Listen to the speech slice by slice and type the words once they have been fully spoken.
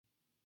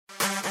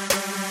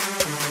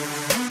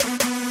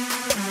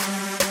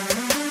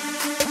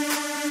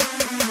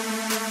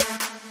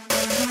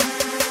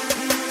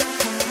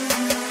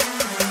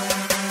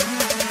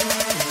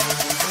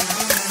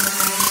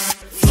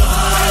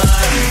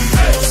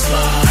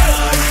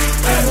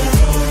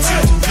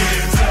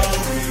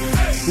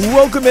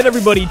Welcome in,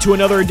 everybody, to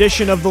another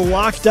edition of the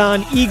Locked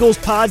On Eagles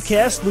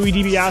podcast. Louis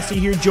DiBiase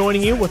here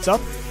joining you. What's up?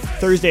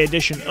 Thursday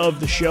edition of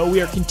the show.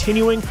 We are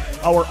continuing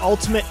our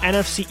ultimate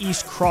NFC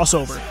East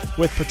crossover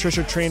with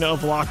Patricia Traina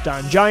of Locked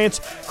On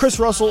Giants, Chris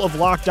Russell of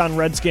Locked On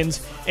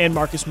Redskins, and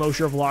Marcus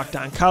Mosher of Locked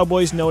On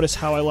Cowboys. Notice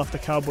how I left the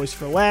Cowboys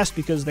for last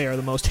because they are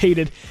the most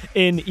hated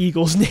in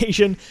Eagles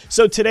Nation.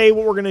 So today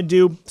what we're going to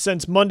do,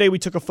 since Monday we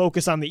took a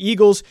focus on the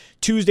Eagles,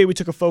 Tuesday we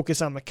took a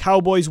focus on the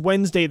Cowboys,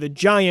 Wednesday the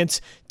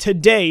Giants,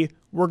 today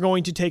we're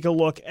going to take a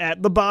look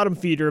at the bottom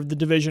feeder of the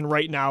division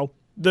right now,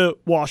 the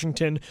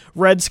Washington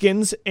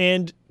Redskins,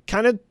 and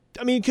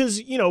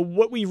because,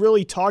 what we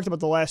really talked about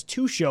the last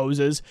two shows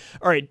is,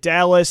 all right,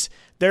 Dallas,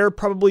 they're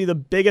probably the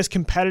biggest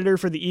competitor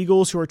for the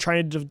Eagles who are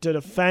trying to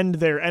defend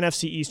their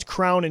NFC East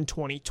crown in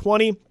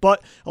 2020,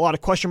 but a lot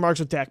of question marks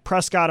with Dak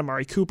Prescott,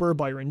 Amari Cooper,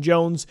 Byron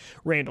Jones,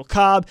 Randall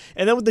Cobb,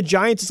 and then with the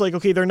Giants, it's like,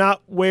 okay, they're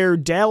not where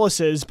Dallas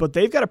is, but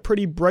they've got a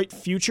pretty bright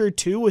future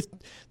too with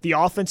the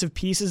offensive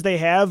pieces they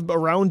have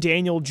around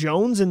Daniel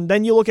Jones, and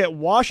then you look at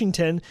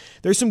Washington,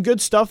 there's some good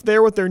stuff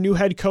there with their new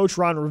head coach,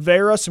 Ron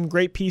Rivera, some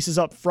great pieces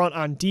up front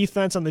on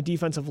defense, on the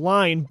defensive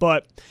line,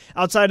 but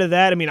outside of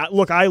that,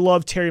 I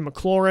love Terry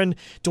McLaurin.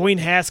 Dwayne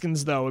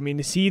Haskins, though,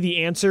 is he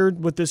the answer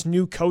with this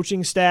new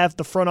coaching staff,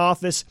 the front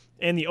office,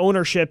 and the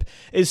ownership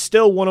is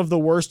still one of the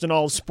worst in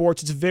all of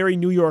sports. It's very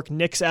New York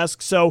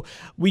Knicks-esque. So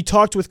we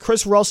talked with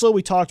Chris Russell,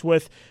 we talked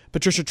with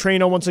Patricia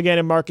Traina once again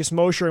and Marcus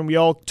Mosher, and we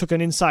all took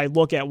an inside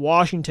look at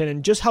Washington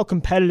and just how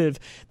competitive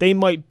they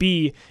might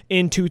be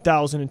in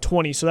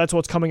 2020. So that's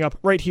what's coming up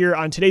right here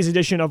on today's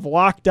edition of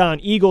Locked On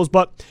Eagles.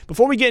 But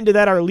before we get into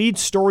that, our lead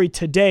story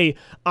today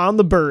on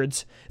the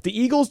Birds, the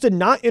Eagles did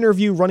not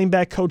interview running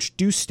back coach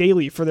Duce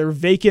Staley for their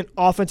vacant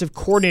offensive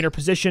coordinator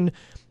position.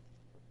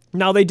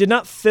 Now, they did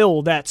not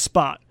fill that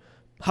spot.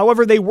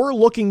 However, they were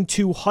looking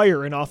to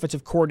hire an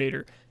offensive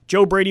coordinator.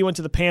 Joe Brady went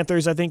to the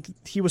Panthers. I think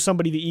he was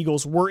somebody the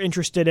Eagles were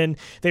interested in.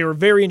 They were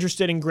very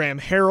interested in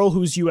Graham Harrell,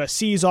 who's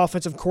USC's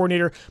offensive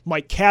coordinator,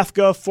 Mike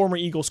Kafka, former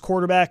Eagles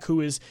quarterback,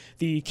 who is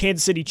the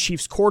Kansas City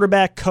Chiefs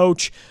quarterback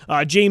coach,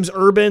 James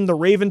Urban, the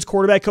Ravens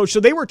quarterback coach. So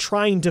they were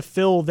trying to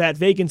fill that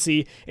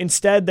vacancy.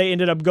 Instead, they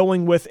ended up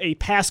going with a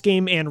pass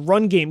game and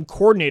run game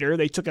coordinator.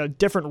 They took a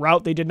different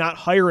route. They did not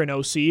hire an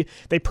OC.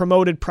 They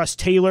promoted Press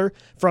Taylor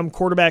from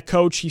quarterback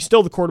coach. He's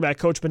still the quarterback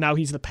coach, but now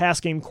he's the pass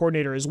game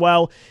coordinator as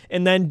well.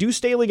 And then Duce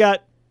Staley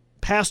got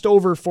passed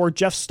over for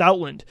Jeff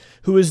Stoutland,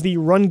 who is the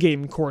run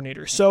game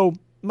coordinator. So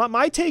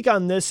my take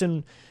on this,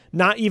 and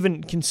not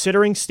even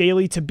considering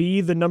Staley to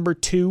be the number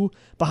two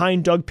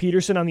behind Doug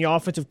Peterson on the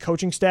offensive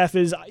coaching staff,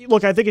 is,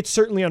 look, I think it's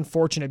certainly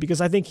unfortunate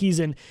because I think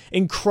he's an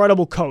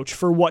incredible coach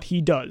for what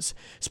he does,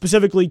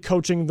 specifically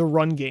coaching the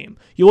run game.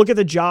 You look at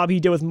the job he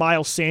did with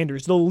Miles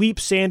Sanders, the leap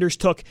Sanders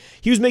took.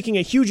 He was making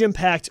a huge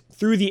impact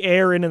through the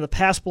air and in the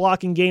pass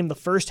blocking game the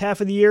first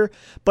half of the year,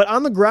 but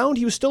on the ground,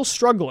 he was still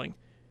struggling.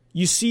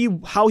 You see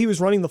how he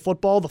was running the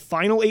football the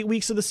final 8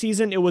 weeks of the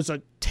season. It was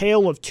a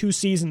tale of two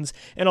seasons,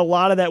 and a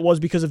lot of that was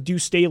because of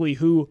Duce Staley,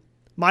 who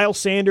Miles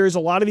Sanders, a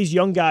lot of these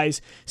young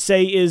guys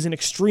say is an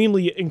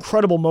extremely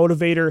incredible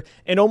motivator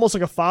and almost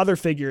like a father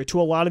figure to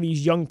a lot of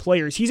these young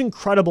players. He's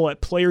incredible at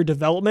player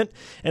development,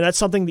 and that's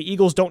something the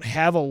Eagles don't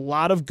have a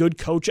lot of good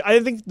coaches. I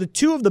think the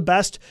two of the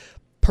best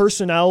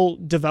personnel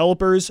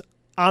developers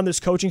on this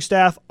coaching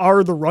staff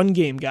are the run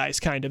game guys,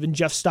 kind of, and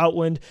Jeff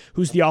Stoutland,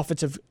 who's the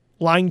offensive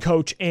line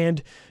coach,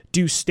 and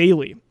Duce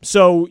Staley.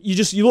 So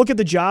you look at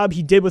the job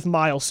he did with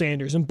Miles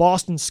Sanders and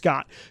Boston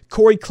Scott,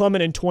 Corey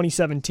Clement in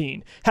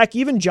 2017. Heck,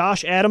 even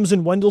Josh Adams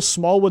and Wendell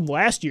Smallwood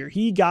last year.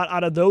 He got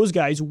out of those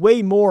guys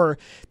way more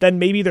than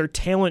maybe their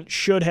talent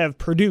should have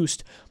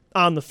produced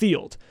on the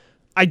field.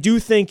 I do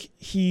think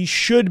he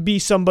should be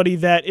somebody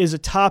that is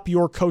atop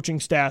your coaching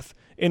staff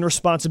in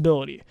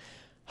responsibility.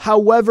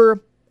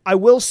 However, I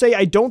will say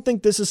I don't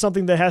think this is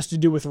something that has to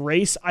do with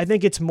race. I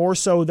think it's more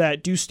so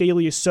that Duce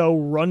Staley is so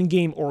run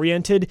game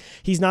oriented.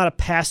 He's not a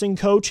passing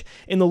coach,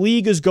 and the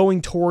league is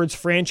going towards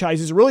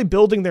franchises really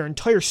building their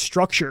entire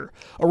structure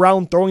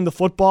around throwing the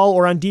football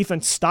or on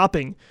defense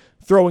stopping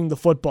throwing the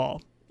football.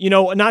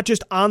 Not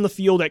just on the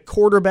field at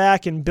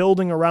quarterback and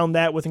building around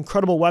that with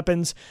incredible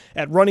weapons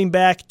at running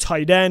back,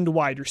 tight end,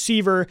 wide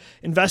receiver,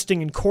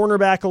 investing in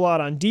cornerback a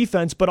lot on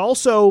defense, but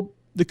also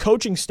the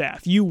coaching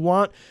staff. You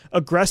want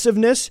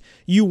aggressiveness,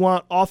 you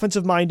want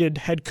offensive-minded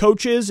head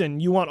coaches,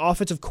 and you want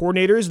offensive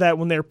coordinators that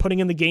when they're putting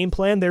in the game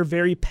plan, they're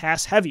very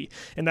pass-heavy.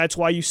 And that's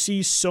why you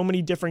see so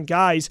many different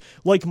guys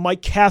like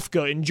Mike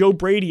Kafka and Joe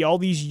Brady, all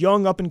these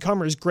young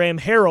up-and-comers, Graham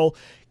Harrell,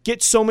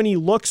 get so many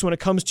looks when it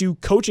comes to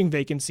coaching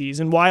vacancies.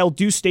 And while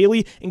Duce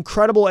Staley,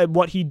 incredible at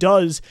what he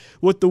does,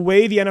 with the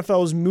way the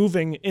NFL is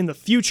moving in the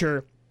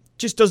future,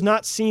 just does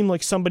not seem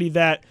like somebody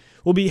that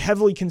will be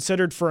heavily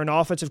considered for an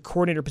offensive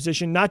coordinator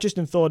position, not just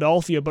in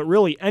Philadelphia, but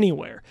really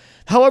anywhere.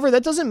 However,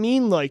 that doesn't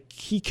mean like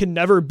he can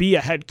never be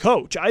a head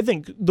coach. I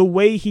think the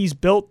way he's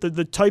built,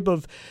 the type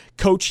of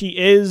coach he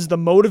is, the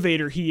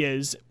motivator he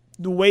is,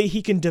 the way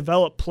he can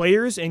develop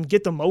players and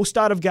get the most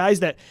out of guys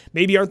that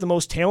maybe aren't the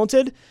most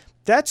talented,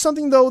 That's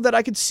something, though, that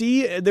I could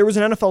see. There was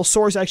an NFL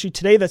source actually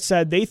today that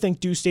said they think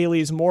Duce Staley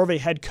is more of a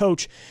head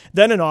coach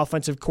than an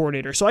offensive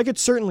coordinator. So I could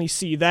certainly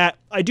see that.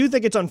 I do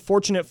think it's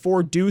unfortunate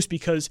for Duce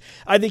because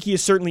I think he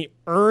has certainly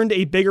earned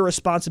a bigger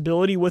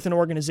responsibility with an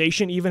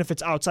organization, even if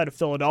it's outside of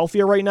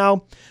Philadelphia right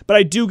now. But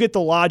I do get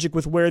the logic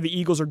with where the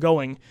Eagles are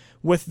going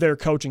with their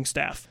coaching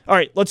staff. All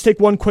right, let's take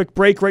one quick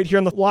break right here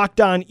on the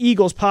Locked On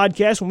Eagles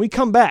podcast. When we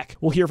come back,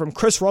 we'll hear from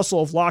Chris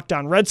Russell of Locked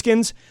On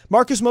Redskins,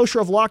 Marcus Mosher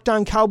of Locked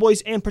On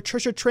Cowboys, and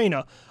Patricia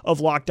Traina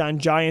of Locked On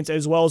Giants,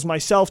 as well as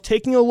myself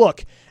taking a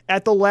look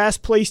at the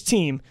last place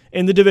team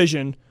in the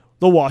division,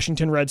 the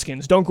Washington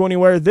Redskins. Don't go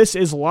anywhere. This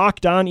is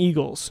Locked On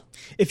Eagles.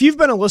 If you've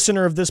been a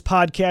listener of this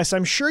podcast,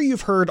 I'm sure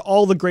you've heard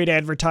all the great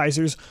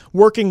advertisers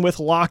working with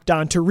Locked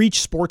On to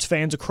reach sports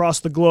fans across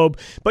the globe,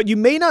 but you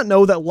may not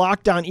know that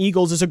Locked On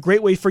Eagles is a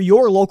great way for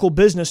your local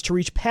business to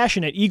reach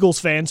passionate Eagles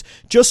fans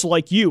just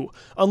like you.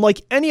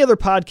 Unlike any other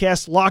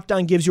podcast, Locked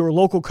On gives your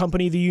local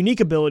company the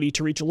unique ability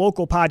to reach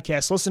local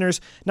podcast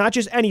listeners, not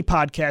just any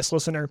podcast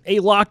listener, a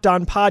Locked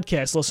On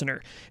podcast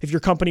listener. If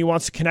your company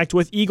wants to connect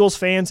with Eagles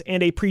fans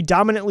and a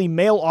predominantly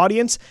male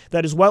audience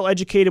that is well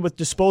educated with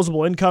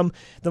disposable income,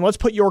 then let's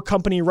put your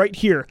company right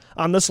here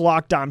on this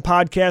Locked On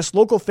podcast.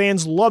 Local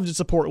fans love to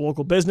support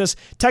local business.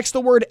 Text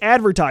the word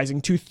advertising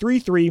to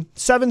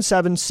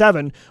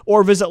 33777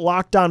 or visit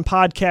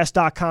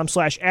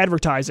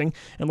lockedonpodcast.com/advertising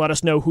and let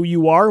us know who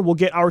you are. We'll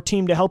get our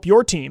team to help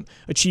your team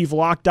achieve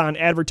Locked On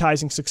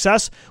advertising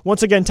success.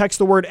 Once again, text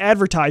the word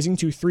advertising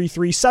to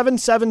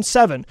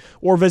 33777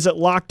 or visit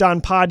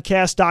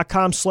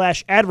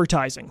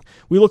lockedonpodcast.com/advertising.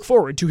 We look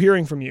forward to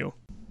hearing from you.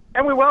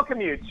 And we welcome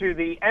you to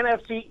the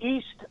NFC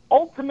East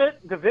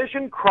Ultimate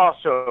Division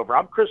Crossover.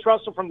 I'm Chris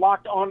Russell from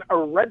Locked On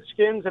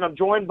Redskins, and I'm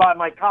joined by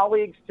my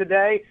colleagues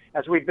today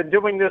as we've been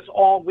doing this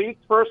all week.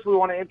 First, we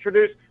want to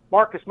introduce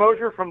Marcus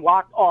Mosher from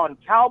Locked On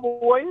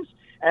Cowboys,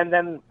 and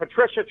then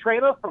Patricia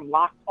Traina from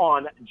Locked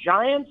On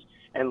Giants,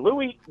 and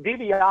Louis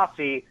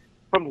DiBiase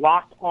from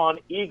Locked On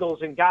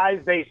Eagles. And guys,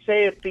 they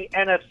say it's the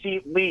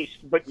NFC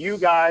least, but you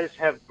guys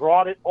have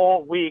brought it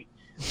all week.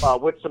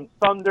 With some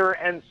thunder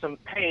and some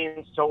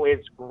pain. So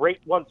it's great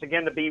once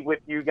again to be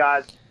with you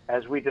guys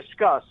as we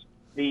discuss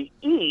the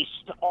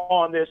East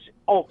on this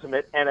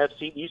ultimate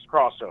NFC East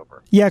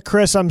crossover. Yeah,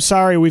 Chris, I'm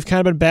sorry. We've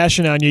kind of been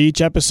bashing on you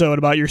each episode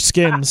about your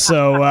skin.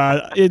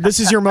 So this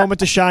is your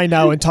moment to shine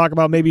now and talk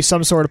about maybe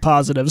some sort of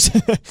positives.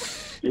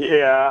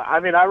 Yeah, I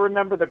mean, I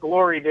remember the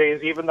glory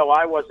days, even though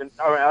I wasn't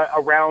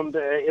around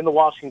in the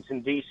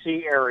Washington,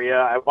 D.C. area.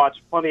 I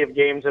watched plenty of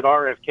games at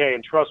RFK,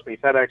 and trust me,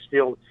 FedEx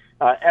Field,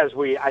 as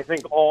we, I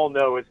think, all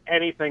know, is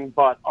anything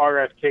but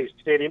RFK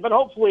Stadium. But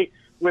hopefully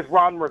with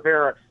Ron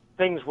Rivera,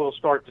 things will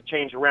start to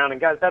change around.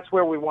 And, guys, that's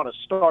where we want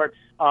to start.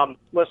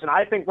 Listen,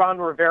 I think Ron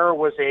Rivera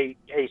was a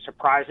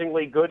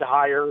surprisingly good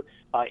hire.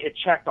 It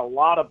checked a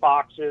lot of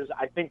boxes.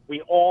 I think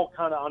we all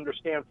kind of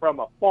understand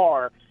from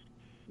afar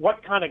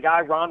what kind of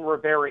guy Ron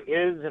Rivera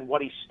is and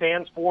what he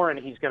stands for, and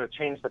he's going to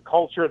change the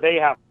culture. They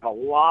have a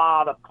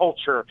lot of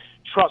culture,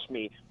 trust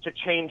me, to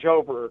change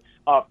over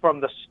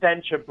from the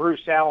stench of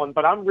Bruce Allen.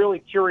 But I'm really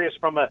curious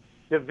from a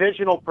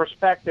divisional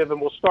perspective, and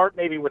we'll start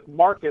maybe with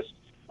Marcus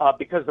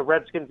because the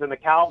Redskins and the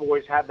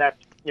Cowboys have that,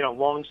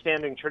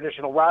 long-standing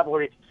traditional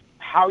rivalry.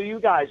 How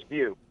you guys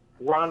view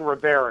Ron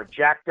Rivera,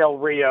 Jack Del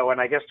Rio, and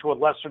I guess to a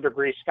lesser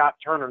degree Scott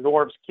Turner,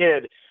 Norb's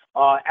kid,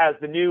 as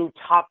the new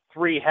top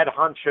three head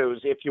honchos,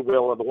 if you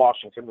will, of the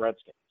Washington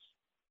Redskins?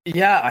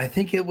 Yeah, I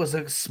think it was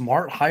a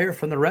smart hire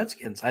from the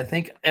Redskins. I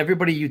think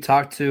everybody you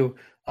talk to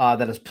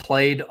that has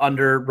played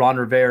under Ron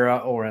Rivera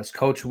or has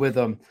coached with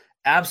him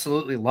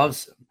absolutely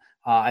loves him.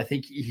 I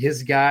think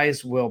his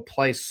guys will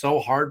play so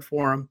hard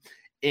for him.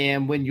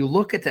 And when you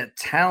look at that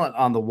talent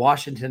on the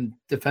Washington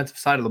defensive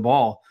side of the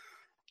ball,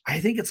 I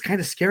think it's kind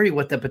of scary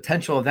what the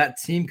potential of that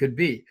team could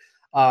be.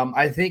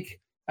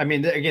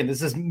 Again,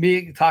 this is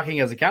me talking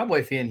as a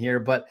Cowboy fan here,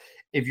 but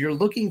if you're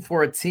looking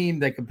for a team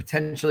that could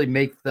potentially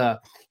make the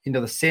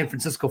San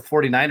Francisco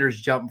 49ers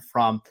jump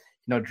from,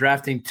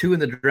 drafting 2 in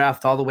the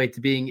draft all the way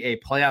to being a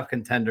playoff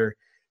contender,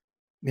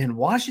 man,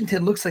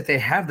 Washington looks like they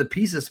have the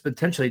pieces to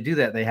potentially do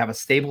that. They have a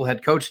stable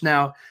head coach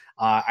now.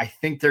 I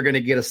think they're going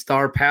to get a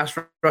star pass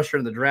rusher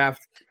in the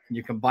draft. And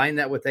you combine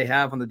that with what they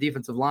have on the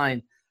defensive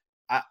line.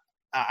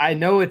 I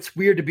know it's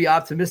weird to be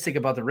optimistic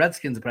about the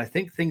Redskins, but I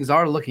think things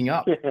are looking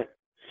up.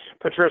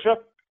 Patricia?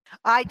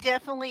 I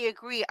definitely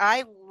agree.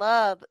 I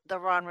love the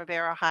Ron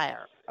Rivera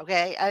hire.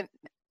 Okay.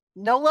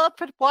 No love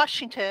for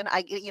Washington.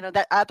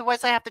 That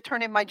otherwise I have to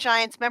turn in my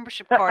Giants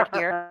membership card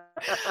here.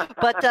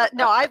 But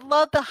no, I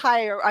love the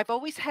hire. I've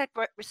always had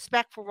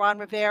respect for Ron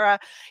Rivera.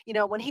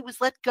 When he was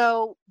let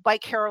go by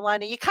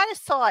Carolina, you kind of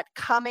saw it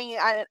coming.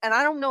 And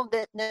I don't know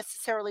that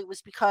necessarily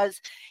was because,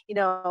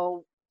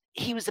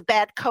 he was a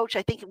bad coach.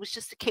 I think it was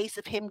just a case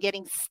of him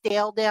getting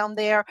stale down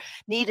there,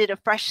 needed a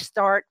fresh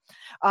start.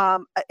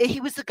 He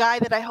was the guy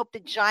that I hope the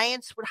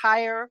Giants would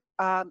hire.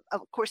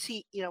 Of course,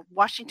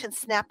 Washington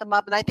snapped them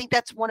up. And I think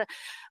that's one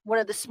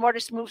of the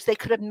smartest moves they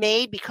could have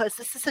made, because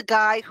this is a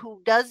guy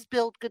who does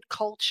build good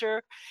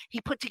culture. He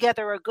put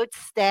together a good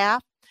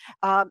staff.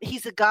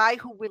 He's a guy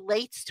who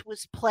relates to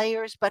his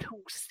players, but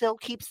who still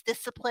keeps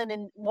discipline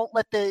and won't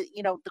let the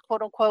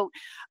quote unquote,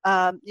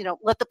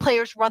 let the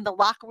players run the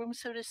locker room,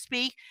 so to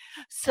speak.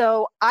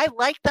 So I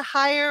like the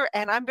hire,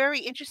 and I'm very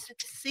interested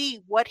to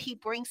see what he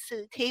brings to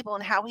the table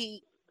and how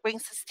he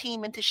brings his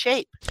team into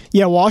shape.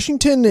 Yeah,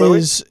 Washington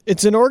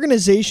it's an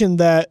organization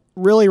that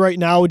really right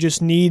now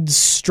just needs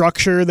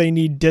structure. They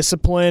need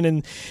discipline,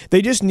 and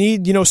they just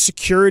need,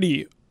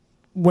 security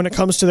when it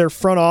comes to their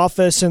front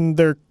office and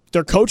their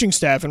coaching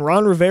staff. And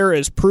Ron Rivera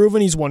is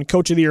proven. He's won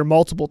Coach of the Year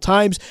multiple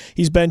times.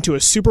 He's been to a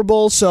Super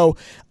Bowl. So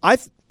I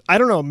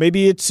don't know,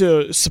 maybe it's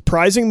a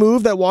surprising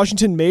move that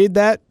Washington made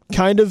that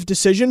kind of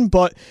decision,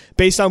 but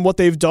based on what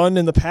they've done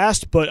in the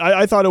past. But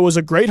I thought it was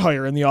a great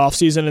hire in the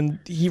offseason.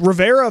 And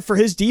Rivera, for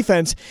his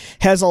defense,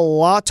 has a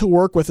lot to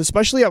work with,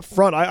 especially up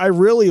front. I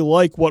really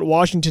like what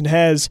Washington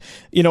has,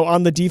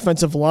 on the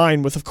defensive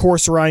line with, of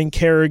course, Ryan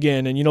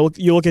Kerrigan. And, you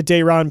look at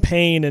Dayron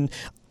Payne, and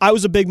I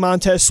was a big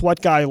Montez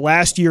Sweat guy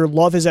last year.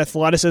 Love his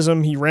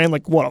athleticism. He ran a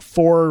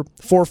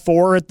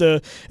 4.44 at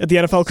the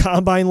NFL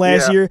Combine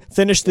last year.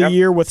 Finished the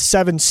year with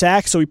 7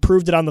 sacks, so he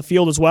proved it on the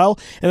field as well.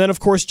 And then, of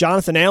course,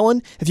 Jonathan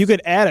Allen. If you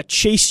could add a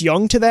Chase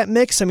Young to that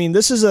mix, I mean,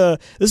 this is a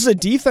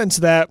defense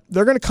that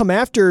they're going to come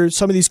after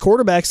some of these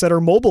quarterbacks that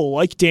are mobile,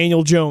 like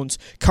Daniel Jones,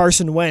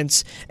 Carson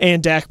Wentz,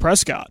 and Dak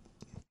Prescott.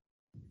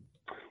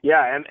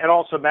 Yeah, and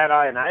also Matt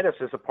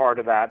Ioannidis is a part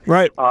of that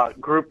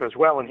group as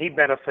well, and he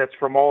benefits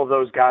from all of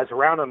those guys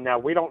around him. Now,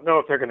 we don't know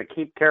if they're going to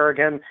keep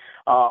Kerrigan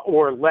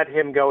or let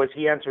him go as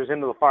he enters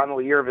into the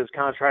final year of his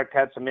contract,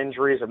 had some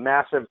injuries, a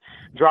massive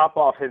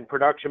drop-off in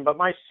production, but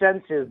my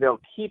sense is they'll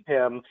keep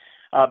him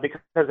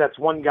because that's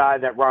one guy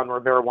that Ron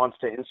Rivera wants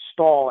to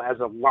install as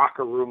a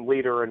locker room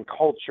leader and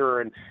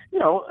culture, and,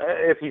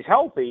 if he's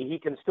healthy, he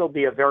can still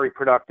be a very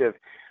productive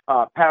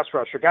pass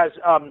rusher. Guys,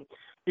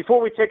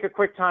 before we take a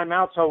quick time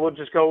out, so we'll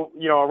just go,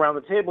 around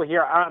the table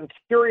here, I'm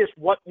curious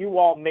what you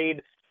all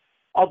made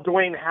of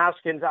Dwayne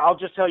Haskins. I'll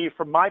just tell you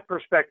from my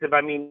perspective,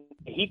 I mean,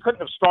 he couldn't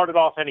have started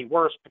off any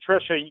worse.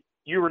 Patricia,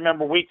 you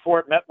remember week 4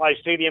 at MetLife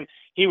Stadium.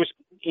 He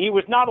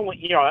was not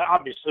only,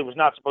 obviously was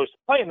not supposed to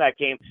play in that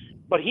game,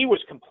 but he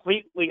was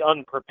completely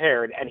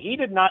unprepared, and he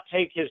did not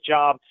take his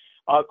job,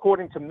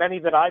 according to many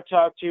that I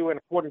talked to and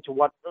according to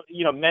what,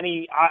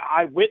 many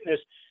I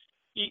witnessed.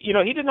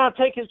 He did not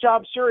take his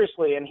job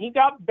seriously, and he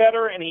got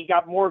better and he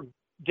got more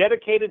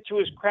dedicated to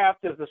his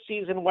craft as the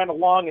season went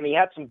along, and he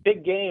had some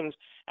big games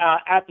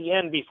at the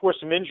end before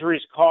some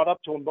injuries caught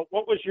up to him. But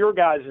what was your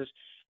guys'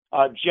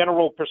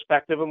 general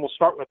perspective? And we'll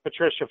start with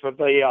Patricia for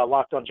the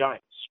Locked On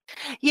Giants.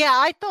 Yeah,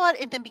 I thought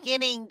in the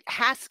beginning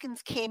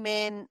Haskins came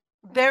in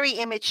very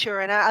immature,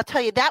 and I'll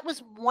tell you, that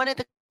was one of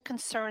the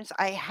concerns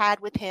I had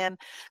with him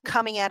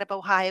coming out of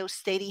Ohio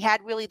State. He had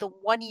really the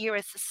 1 year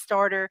as a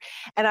starter,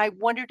 and I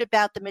wondered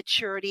about the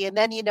maturity. And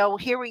then,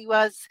 here he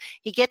was,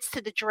 he gets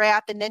to the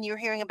draft, and then you're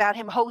hearing about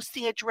him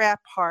hosting a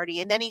draft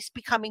party, and then he's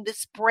becoming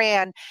this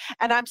brand.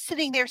 And I'm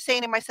sitting there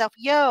saying to myself,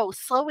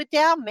 slow it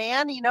down,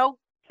 man,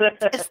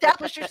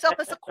 establish yourself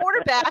as a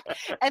quarterback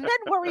and then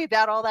worry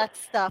about all that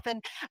stuff.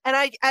 And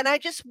I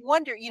just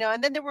wonder,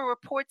 and then there were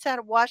reports out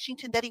of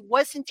Washington that he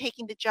wasn't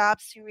taking the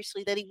job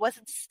seriously, that he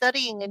wasn't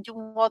studying and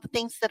doing all the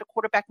things that a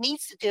quarterback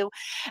needs to do.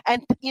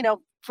 And,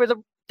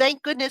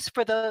 thank goodness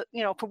for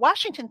for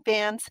Washington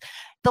fans,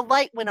 the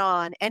light went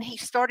on and he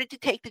started to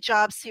take the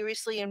job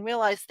seriously and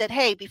realized that,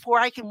 hey, before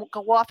I can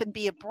go off and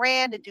be a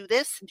brand and do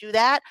this and do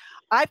that,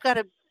 I've got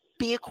to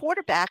be a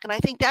quarterback. And I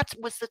think that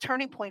was the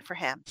turning point for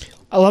him.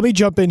 Let me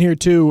jump in here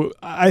too.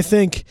 I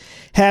think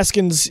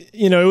Haskins,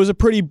 it was a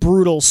pretty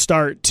brutal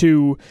start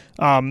to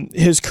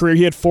his career.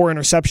 He had 4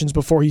 interceptions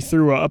before he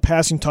threw a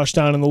passing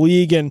touchdown in the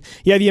league. And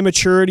yeah, the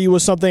immaturity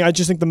was something. I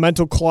just think the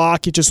mental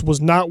clock, it just was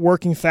not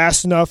working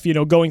fast enough,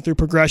 going through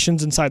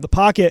progressions inside the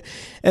pocket.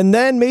 And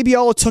then maybe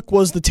all it took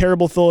was the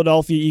terrible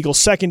Philadelphia Eagles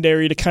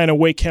secondary to kind of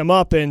wake him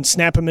up and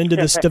snap him into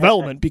this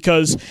development,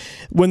 because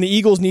when the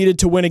Eagles needed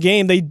to win a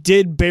game, they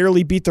did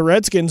barely beat the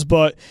Redskins,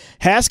 but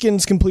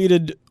Haskins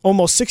completed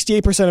almost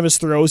 68% of his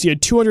throws. He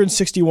had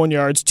 261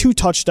 yards, 2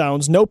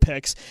 touchdowns, no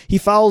picks. He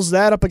follows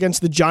that up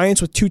against the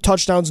Giants with 2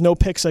 touchdowns, no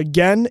picks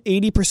again,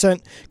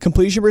 80%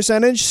 completion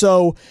percentage.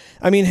 So,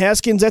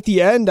 Haskins at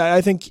the end, I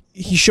think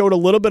he showed a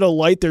little bit of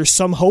light. There's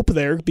some hope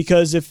there,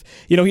 because if,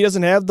 he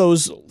doesn't have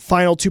those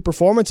final 2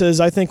 performances,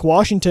 I think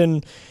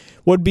Washington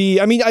would be,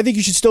 I think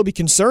you should still be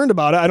concerned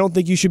about it. I don't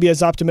think you should be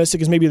as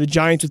optimistic as maybe the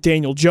Giants with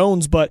Daniel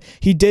Jones, but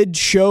he did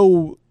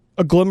show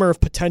a glimmer of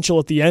potential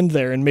at the end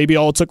there, and maybe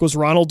all it took was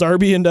Ronald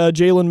Darby and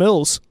Jalen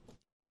Mills.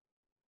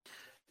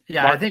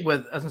 Yeah, I think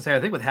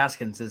with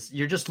Haskins is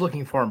you're just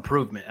looking for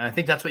improvement, and I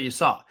think that's what you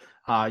saw.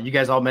 You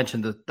guys all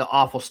mentioned the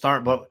awful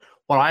start, but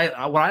what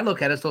I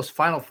look at is those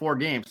final 4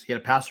 games. He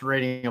had a passer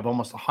rating of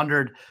almost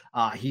 100.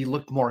 He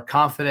looked more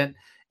confident,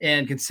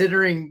 and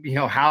considering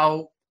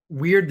how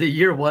weird the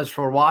year was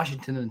for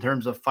Washington in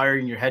terms of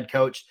firing your head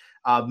coach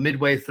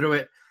midway through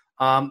it.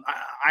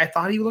 I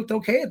thought he looked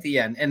okay at the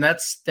end, and that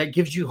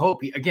gives you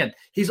hope.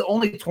 He's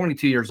only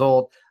 22 years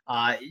old.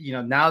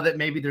 Now that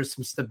maybe there's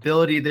some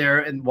stability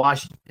there in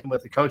Washington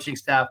with the coaching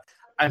staff,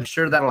 I'm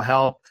sure that'll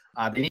help.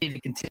 They need to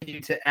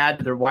continue to add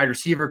to their wide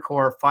receiver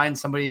core, find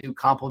somebody to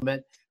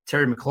complement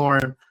Terry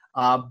McLaurin.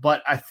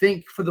 But I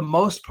think for the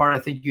most part, I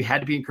think you had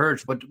to be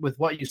encouraged with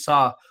what you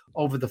saw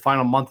over the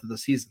final month of the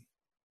season.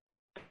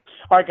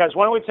 All right, guys,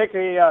 why don't we take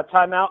a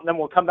timeout, and then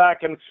we'll come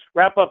back and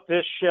wrap up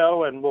this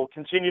show, and we'll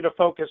continue to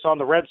focus on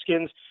the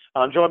Redskins.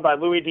 I'm joined by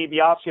Louis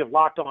DiBiase of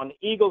Locked On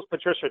Eagles,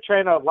 Patricia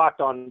Traina of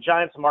Locked On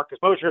Giants, and Marcus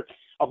Mosher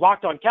of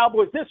Locked On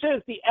Cowboys. This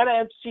is the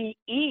NFC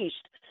East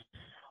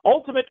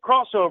Ultimate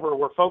Crossover.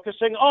 We're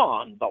focusing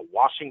on the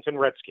Washington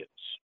Redskins.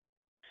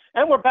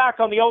 And we're back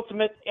on the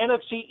Ultimate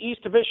NFC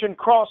East Division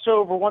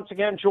Crossover, once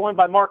again joined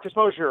by Marcus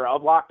Mosher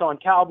of Locked On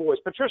Cowboys,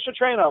 Patricia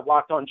Traina of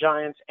Locked On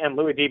Giants, and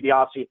Louis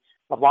DiBiase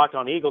of Locked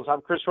On Eagles. I'm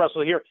Chris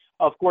Russell here,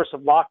 of course,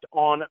 of Locked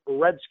On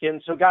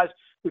Redskins. So, guys,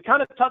 we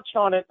kind of touched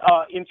on it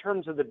in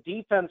terms of the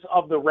defense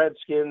of the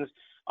Redskins,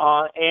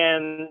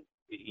 and,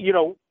 you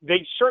know,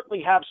 they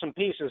certainly have some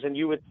pieces, and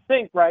you would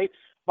think, right,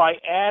 by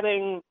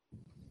adding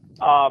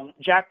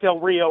Jack Del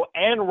Rio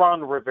and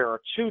Ron Rivera,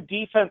 two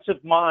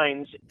defensive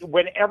minds,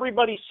 when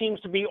everybody seems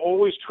to be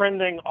always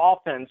trending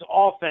offense,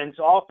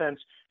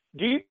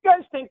 do you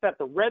guys think that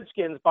the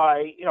Redskins,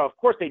 by, you know, of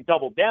course they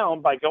doubled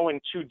down by going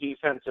two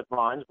defensive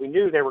minds. We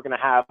knew they were going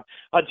to have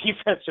a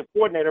defensive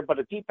coordinator, but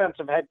a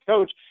defensive head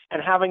coach,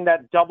 and having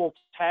that double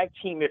tag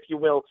team, if you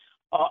will,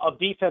 of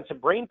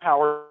defensive brain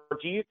power.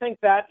 Do you think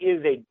that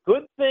is a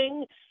good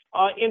thing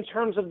in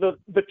terms of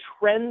the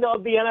trend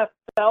of the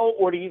NFL,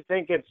 or do you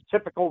think it's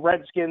typical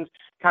Redskins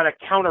kind of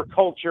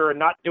counterculture and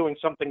not doing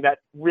something that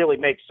really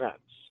makes sense?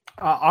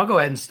 I'll go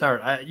ahead and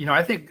start.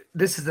 I think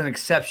this is an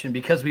exception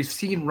because we've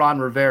seen Ron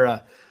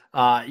Rivera,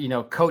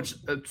 coach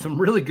some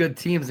really good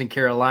teams in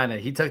Carolina.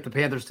 He took the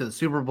Panthers to the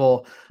Super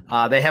Bowl.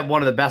 They have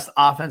one of the best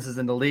offenses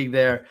in the league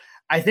there.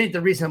 I think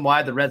the reason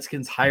why the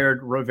Redskins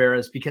hired Rivera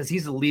is because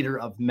he's a leader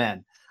of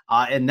men.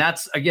 And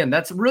that's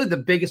really the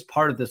biggest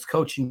part of this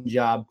coaching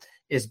job,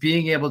 is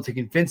being able to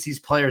convince these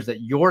players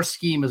that your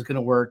scheme is going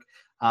to work,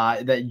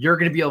 that you're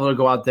going to be able to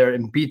go out there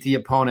and beat the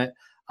opponent.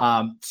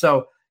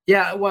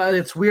 Yeah, well,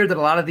 it's weird that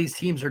a lot of these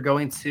teams are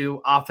going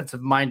to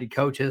offensive-minded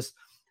coaches.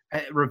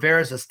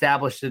 Rivera's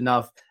established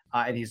enough,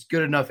 and he's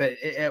good enough at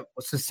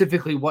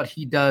specifically what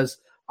he does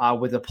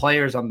with the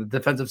players on the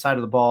defensive side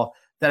of the ball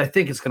that I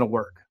think it's going to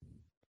work.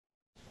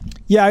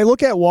 Yeah, I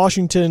look at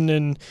Washington,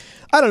 and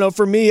I don't know,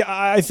 for me,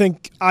 I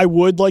think I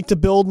would like to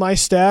build my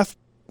staff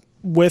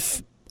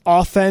with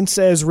offense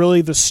as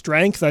really the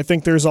strength. I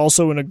think there's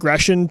also an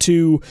aggression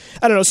to,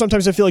 I don't know,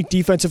 sometimes I feel like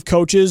defensive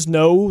coaches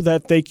know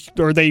that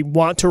they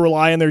want to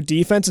rely on their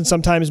defense, and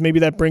sometimes maybe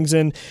that brings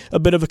in a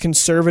bit of a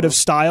conservative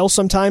style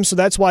sometimes. So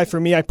that's why for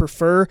me I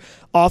prefer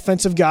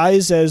offensive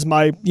guys as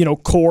my,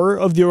 core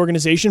of the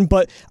organization.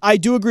 But I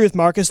do agree with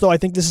Marcus, though. I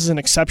think this is an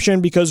exception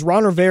because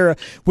Ron Rivera,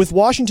 with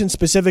Washington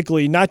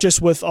specifically, not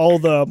just with all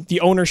the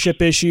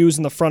ownership issues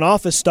and the front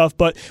office stuff,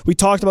 but we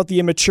talked about the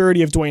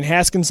immaturity of Dwayne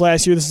Haskins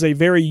last year. This is a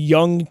very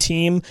young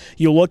team.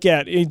 You look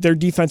at their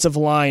defensive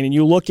line and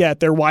you look at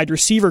their wide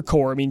receiver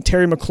core. I mean,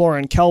 Terry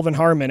McLaurin, Kelvin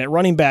Harmon at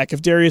running back,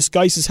 if Darius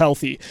Geis is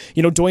healthy,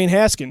 Dwayne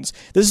Haskins.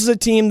 This is a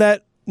team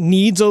that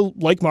needs,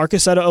 like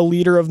Marcus said, a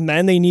leader of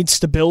men. They need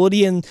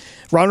stability, and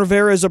Ron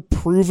Rivera is a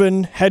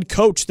proven head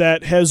coach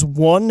that has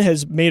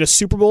made a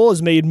Super Bowl,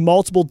 has made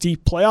multiple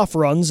deep playoff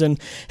runs,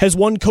 and has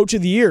won Coach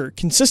of the Year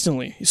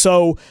consistently.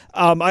 So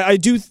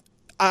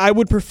I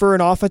would prefer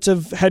an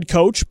offensive head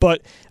coach,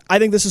 but I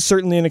think this is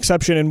certainly an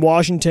exception in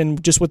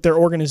Washington, just with their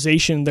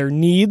organization, their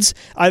needs.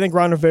 I think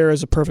Ron Rivera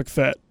is a perfect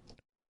fit.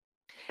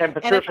 And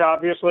Patricia,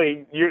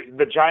 obviously,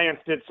 the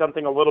Giants did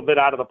something a little bit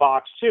out of the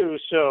box too.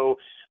 So,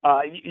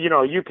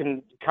 you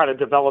can kind of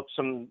develop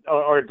some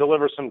or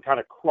deliver some kind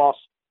of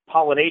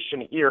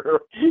cross-pollination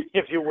here,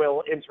 if you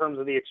will, in terms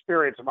of the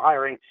experience of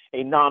hiring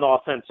a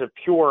non-offensive,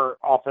 pure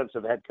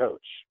offensive head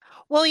coach.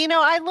 Well,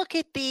 I look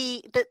at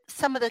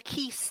some of the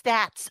key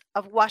stats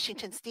of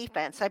Washington's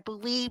defense. I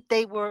believe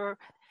they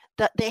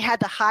had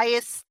the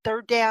highest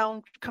third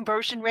down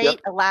conversion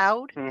rate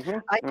allowed. Mm-hmm.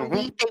 I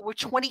believe they were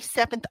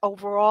 27th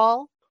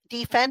overall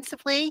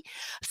defensively.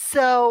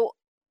 So,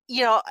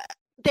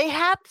 they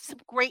have some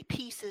great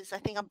pieces, I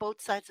think, on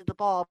both sides of the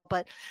ball,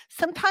 but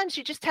sometimes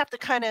you just have to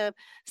kind of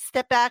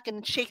step back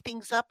and shake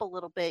things up a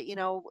little bit.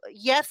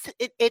 Yes,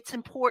 it's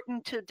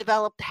important to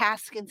develop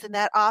Haskins in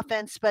that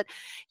offense, but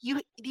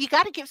you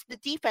got to give the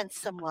defense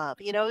some love,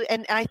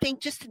 and I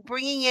think just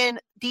bringing in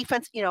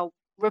defense,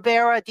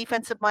 Rivera, a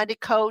defensive-minded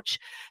coach,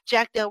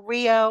 Jack Del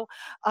Rio,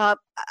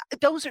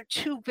 those are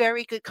two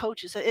very good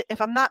coaches.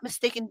 If I'm not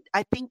mistaken,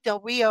 I think Del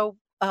Rio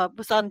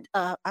was on,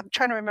 I'm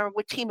trying to remember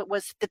what team it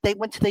was that they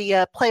went to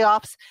the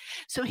playoffs.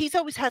 So he's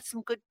always had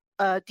some good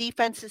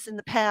defenses in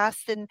the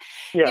past. And,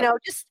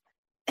 just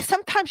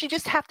sometimes you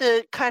just have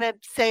to kind of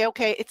say,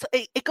 okay,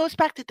 it goes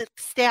back to the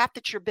staff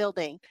that you're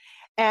building.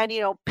 And,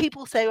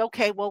 people say,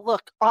 okay, well,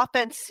 look,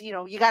 offense,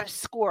 you got to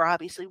score,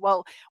 obviously.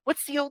 Well,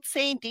 what's the old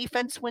saying?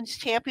 Defense wins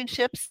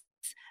championships.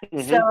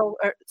 Mm-hmm.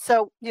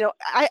 So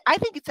I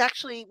think it's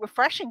actually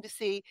refreshing to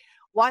see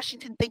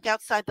Washington think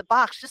outside the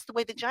box, just the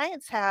way the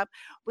Giants have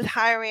with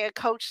hiring a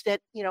coach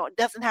that,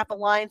 doesn't have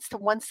alliance to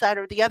one side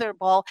or the other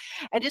ball,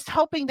 and just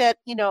hoping that,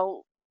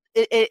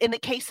 in the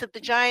case of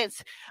the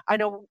Giants, I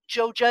know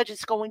Joe Judge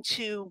is going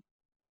to,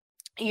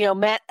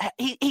 Matt,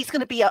 he's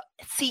going to be a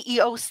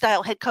CEO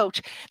style head coach.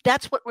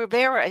 That's what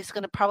Rivera is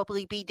going to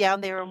probably be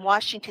down there in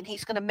Washington.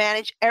 He's going to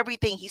manage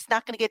everything. He's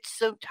not going to get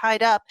so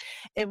tied up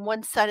in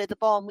one side of the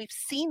ball. And we've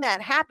seen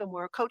that happen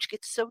where a coach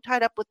gets so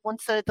tied up with one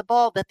side of the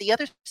ball that the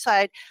other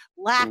side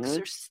lacks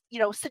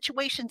or,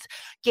 situations,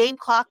 game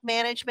clock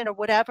management or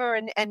whatever.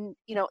 And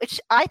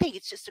I think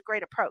it's just a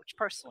great approach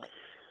personally.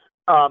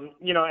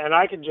 And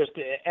I can just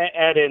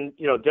add in,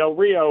 Del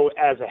Rio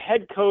as a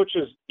head coach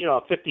is, a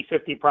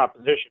 50-50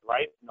 proposition,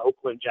 right? In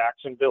Oakland,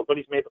 Jacksonville, but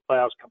he's made the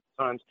playoffs a couple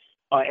times,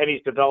 and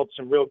he's developed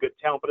some real good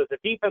talent. But as a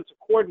defensive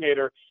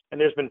coordinator, and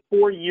there's been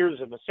 4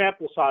 years of a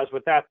sample size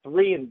with that,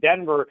 3 in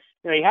Denver,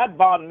 he had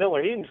Von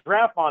Miller. He didn't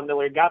draft Von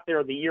Miller. He got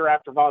there the year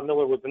after Von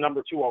Miller was the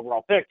number 2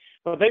 overall pick.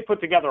 But they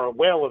put together a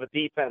whale of a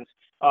defense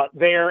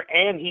there,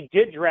 and he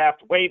did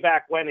draft way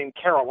back when in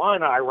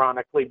Carolina,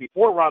 ironically,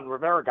 before Ron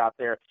Rivera got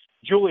there,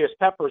 Julius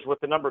Peppers with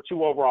the number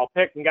 2 overall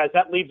pick. And guys,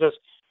 that leads us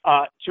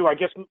to, I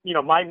guess,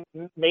 my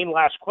main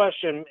last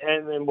question,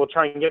 and then we'll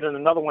try and get in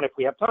another one if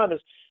we have time, is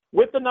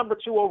with the number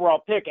 2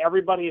 overall pick,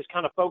 everybody is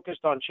kind of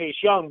focused on Chase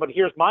Young, but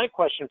here's my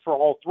question for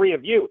all three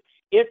of you.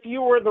 If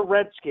you were the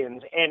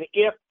Redskins and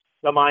if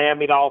the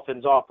Miami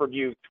Dolphins offered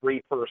you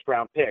 3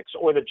 first-round picks,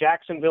 or the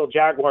Jacksonville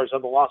Jaguars or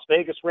the Las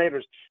Vegas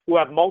Raiders, who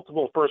have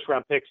multiple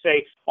first-round picks,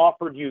 say,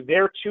 offered you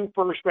their 2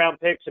 first-round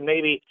picks and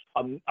maybe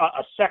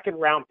a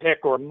second-round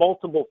pick or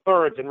multiple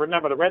thirds. And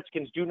remember, the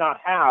Redskins do not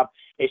have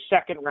a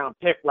second-round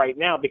pick right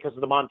now because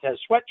of the Montez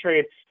Sweat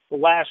trade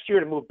last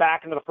year to move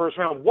back into the first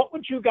round. What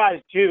would you guys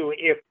do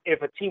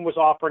if a team was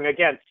offering,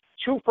 again,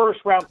 2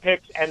 first-round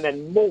picks and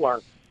then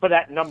more for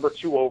that number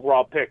 2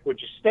 overall pick?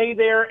 Would you stay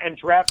there and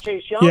draft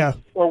Chase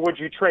Young, or would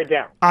you trade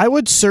down? I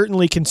would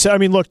certainly consider. I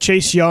mean, look,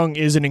 Chase Young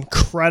is an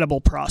incredible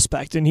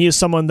prospect, and he is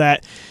someone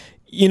that,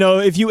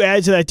 if you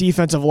add to that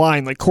defensive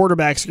line, like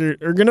quarterbacks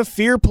are going to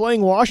fear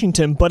playing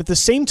Washington. But at the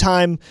same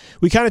time,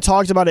 we kind of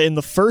talked about it in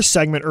the first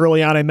segment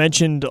early on. I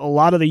mentioned a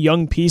lot of the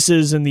young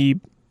pieces and the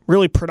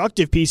really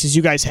productive pieces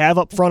you guys have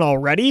up front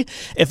already.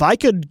 If I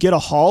could get a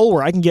haul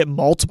where I can get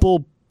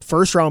multiple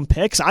first-round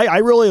picks, I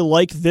really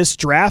like this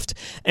draft,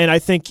 and I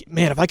think,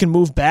 man, if I can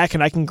move back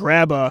and I can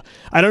grab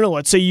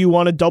let's say you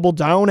want to double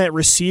down at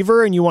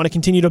receiver and you want to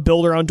continue to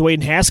build around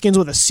Dwayne Haskins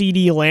with a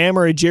CD Lamb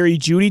or a Jerry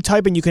Jeudy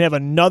type, and you can have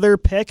another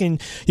pick,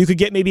 and you could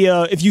get maybe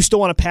if you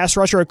still want a pass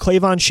rusher, a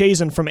Clavon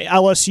Chazen from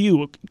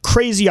LSU,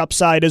 crazy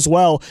upside as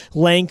well,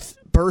 length,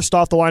 burst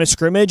off the line of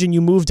scrimmage, and you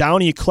move down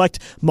and you collect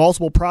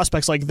multiple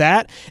prospects like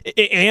that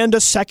and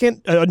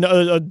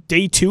a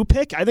day 2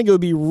 pick. I think it would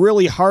be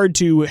really hard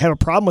to have a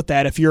problem with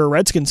that if you're a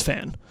Redskins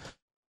fan.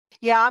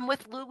 Yeah, I'm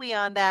with Louie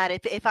on that.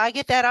 If I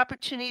get that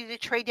opportunity to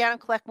trade down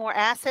and collect more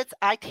assets,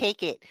 I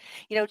take it.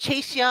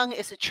 Chase Young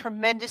is a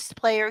tremendous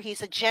player.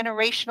 He's a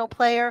generational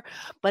player.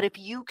 But if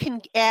you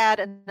can add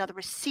another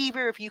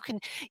receiver, if you can,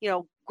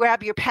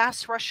 grab your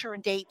pass rusher in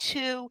day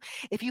 2,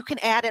 if you can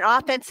add an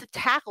offensive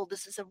tackle,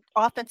 this is an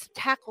offensive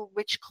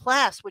tackle-rich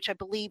class, which I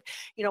believe,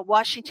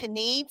 Washington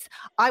needs,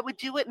 I would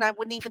do it, and I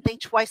wouldn't even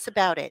think twice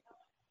about it.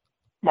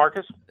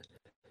 Marcus?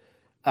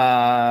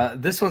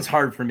 This one's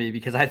hard for me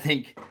because I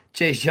think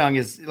Chase Young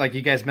is, like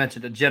you guys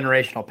mentioned, a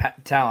generational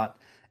talent,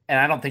 and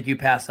I don't think you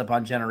pass up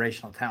on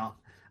generational talent.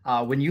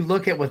 When you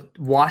look at what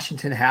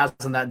Washington has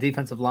on that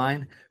defensive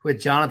line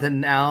with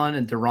Jonathan Allen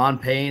and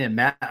Deron Payne and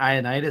Matt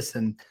Ioannidis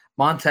and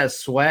Montez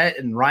Sweat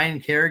and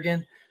Ryan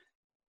Kerrigan,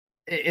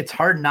 it's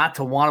hard not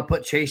to want to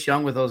put Chase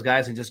Young with those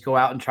guys and just go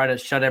out and try to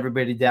shut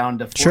everybody down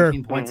to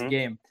 14 points a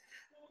game.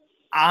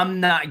 I'm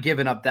not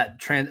giving up that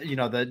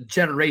the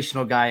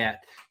generational guy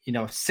at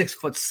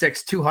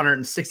 6'6",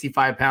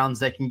 265 pounds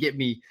that can get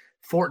me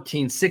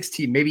 14,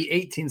 16, maybe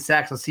 18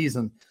 sacks a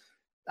season.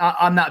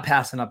 I'm not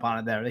passing up on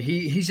it there.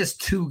 He's just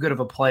too good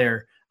of a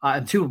player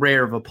and too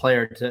rare of a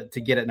player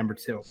to get at number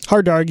 2.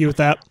 Hard to argue with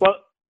that. Well,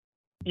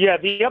 yeah,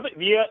 the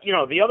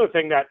other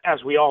thing that,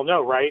 as we all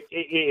know, right,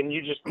 and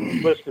you just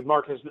listed,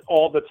 Marcus,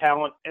 all the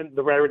talent and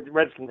the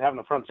Redskins have in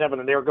the front seven,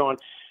 and they're going,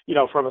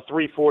 from a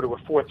 3-4 to a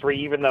 4-3,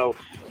 even though,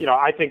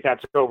 I think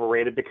that's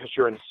overrated because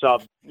you're in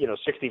sub,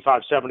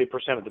 65,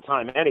 70% of the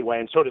time anyway,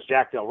 and so does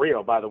Jack Del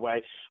Rio, by the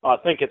way. I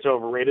think it's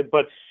overrated,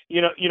 but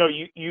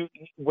you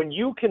when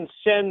you can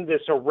send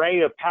this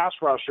array of pass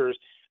rushers,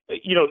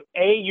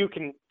 you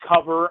can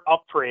cover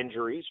up for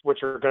injuries,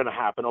 which are going to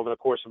happen over the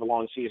course of a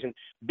long season.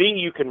 B,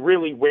 you can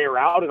really wear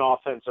out an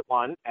offensive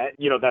line,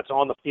 that's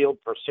on the field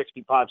for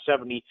 65,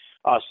 70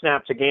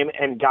 snaps a game,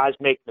 and guys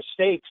make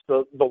mistakes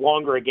the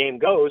longer a game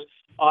goes.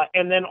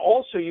 And then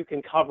also you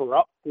can cover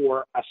up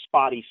for a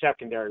spotty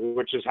secondary,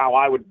 which is how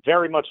I would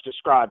very much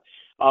describe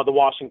the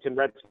Washington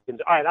Redskins.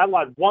 All right, I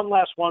lied. One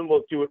last one.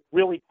 We'll do it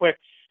really quick.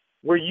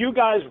 Were you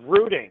guys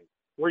rooting?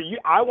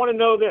 I want to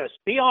know this.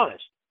 Be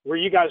honest. Were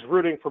you guys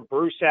rooting for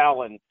Bruce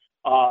Allen,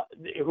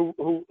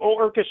 who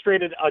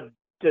orchestrated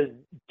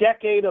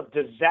decade of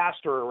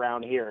disaster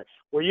around here.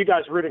 Were you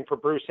guys rooting for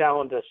Bruce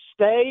Allen to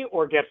stay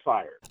or get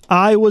fired?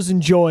 I was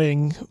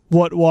enjoying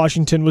what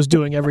Washington was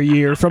doing every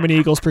year from an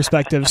Eagles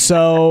perspective.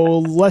 So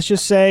let's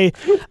just say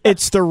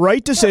it's the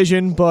right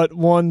decision, but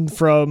one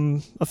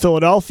from a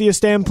Philadelphia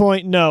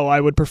standpoint, no.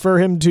 I would prefer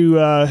him to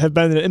have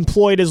been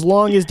employed as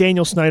long as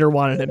Daniel Snyder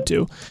wanted him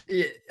to.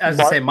 As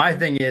I say, my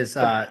thing is,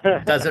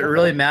 does it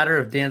really matter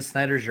if Dan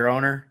Snyder's your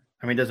owner?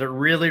 I mean, does it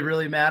really,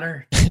 really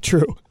matter?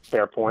 True.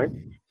 Fair point.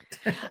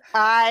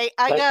 I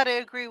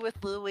gotta agree with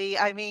Louis.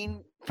 I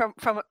mean, from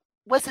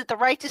was it the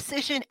right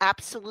decision?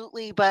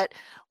 Absolutely. But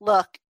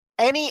look,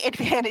 any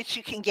advantage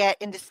you can get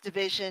in this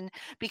division,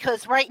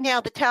 because right now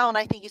the talent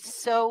I think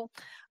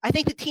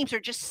the teams are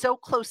just so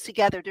close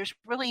together. There's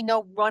really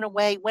no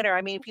runaway winner.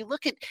 I mean, if you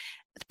look at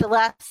the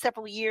last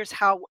several years,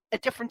 how a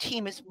different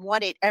team has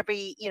won it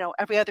every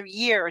other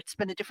year, it's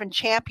been a different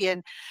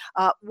champion.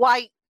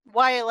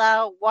 Why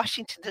allow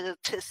Washington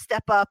to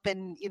step up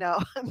and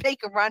make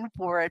a run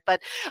for it?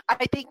 But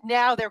I think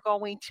now they're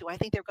going to. I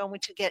think they're going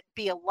to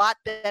be a lot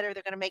better.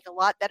 They're going to make a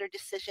lot better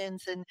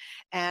decisions,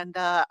 and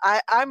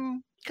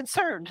I'm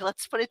concerned.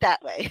 Let's put it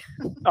that way.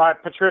 All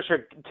right, Patricia,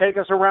 take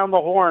us around the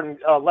horn.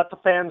 Let the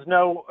fans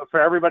know, for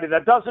everybody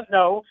that doesn't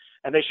know,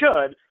 and they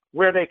should,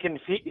 where they can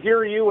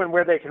hear you and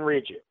where they can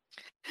read you.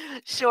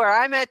 Sure.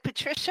 I'm at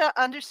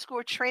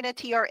Patricia_Traina,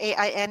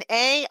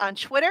 Traina on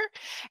Twitter.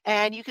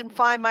 And you can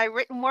find my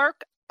written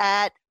work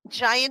at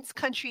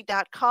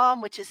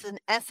giantscountry.com, which is an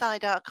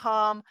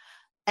SI.com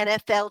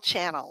NFL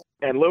channel.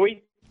 And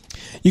Louis?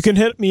 You can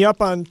hit me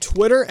up on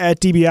Twitter at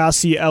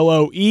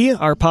DiBiaseLOE.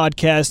 Our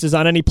podcast is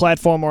on any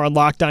platform or on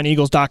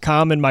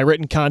LockedOnEagles.com, and my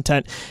written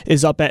content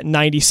is up at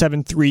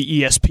 97.3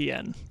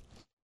 ESPN.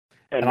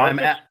 And I'm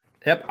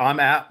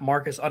at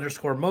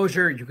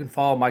Marcus_Mosier. You can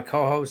follow my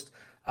co-host,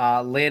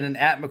 Landon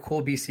at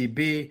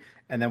McCoolBCB,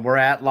 and then we're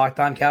at Locked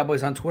On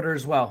Cowboys on Twitter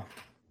as well.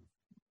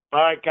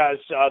 All right, guys.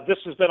 This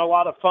has been a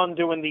lot of fun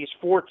doing these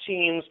 4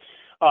 teams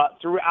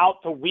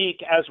throughout the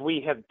week as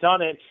we have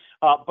done it.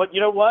 But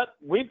you know what?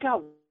 We've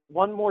got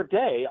one more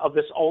day of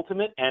this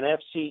ultimate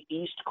NFC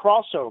East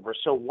crossover.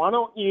 So why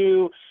don't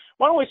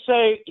we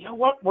say, you know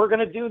what, we're going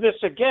to do this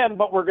again,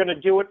 but we're going to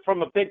do it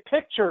from a big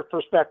picture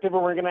perspective,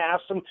 and we're going to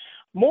ask some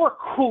more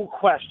cool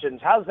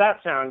questions. How's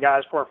that sound,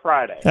 guys, for a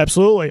Friday?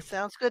 Absolutely.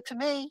 Sounds good to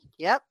me.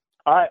 Yep.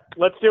 All right,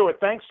 let's do it.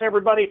 Thanks,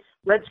 everybody,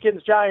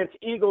 Redskins, Giants,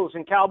 Eagles,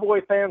 and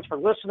Cowboy fans for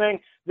listening.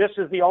 This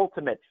is the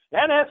ultimate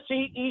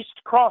NFC East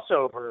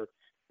crossover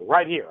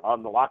right here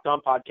on the Locked On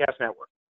Podcast Network.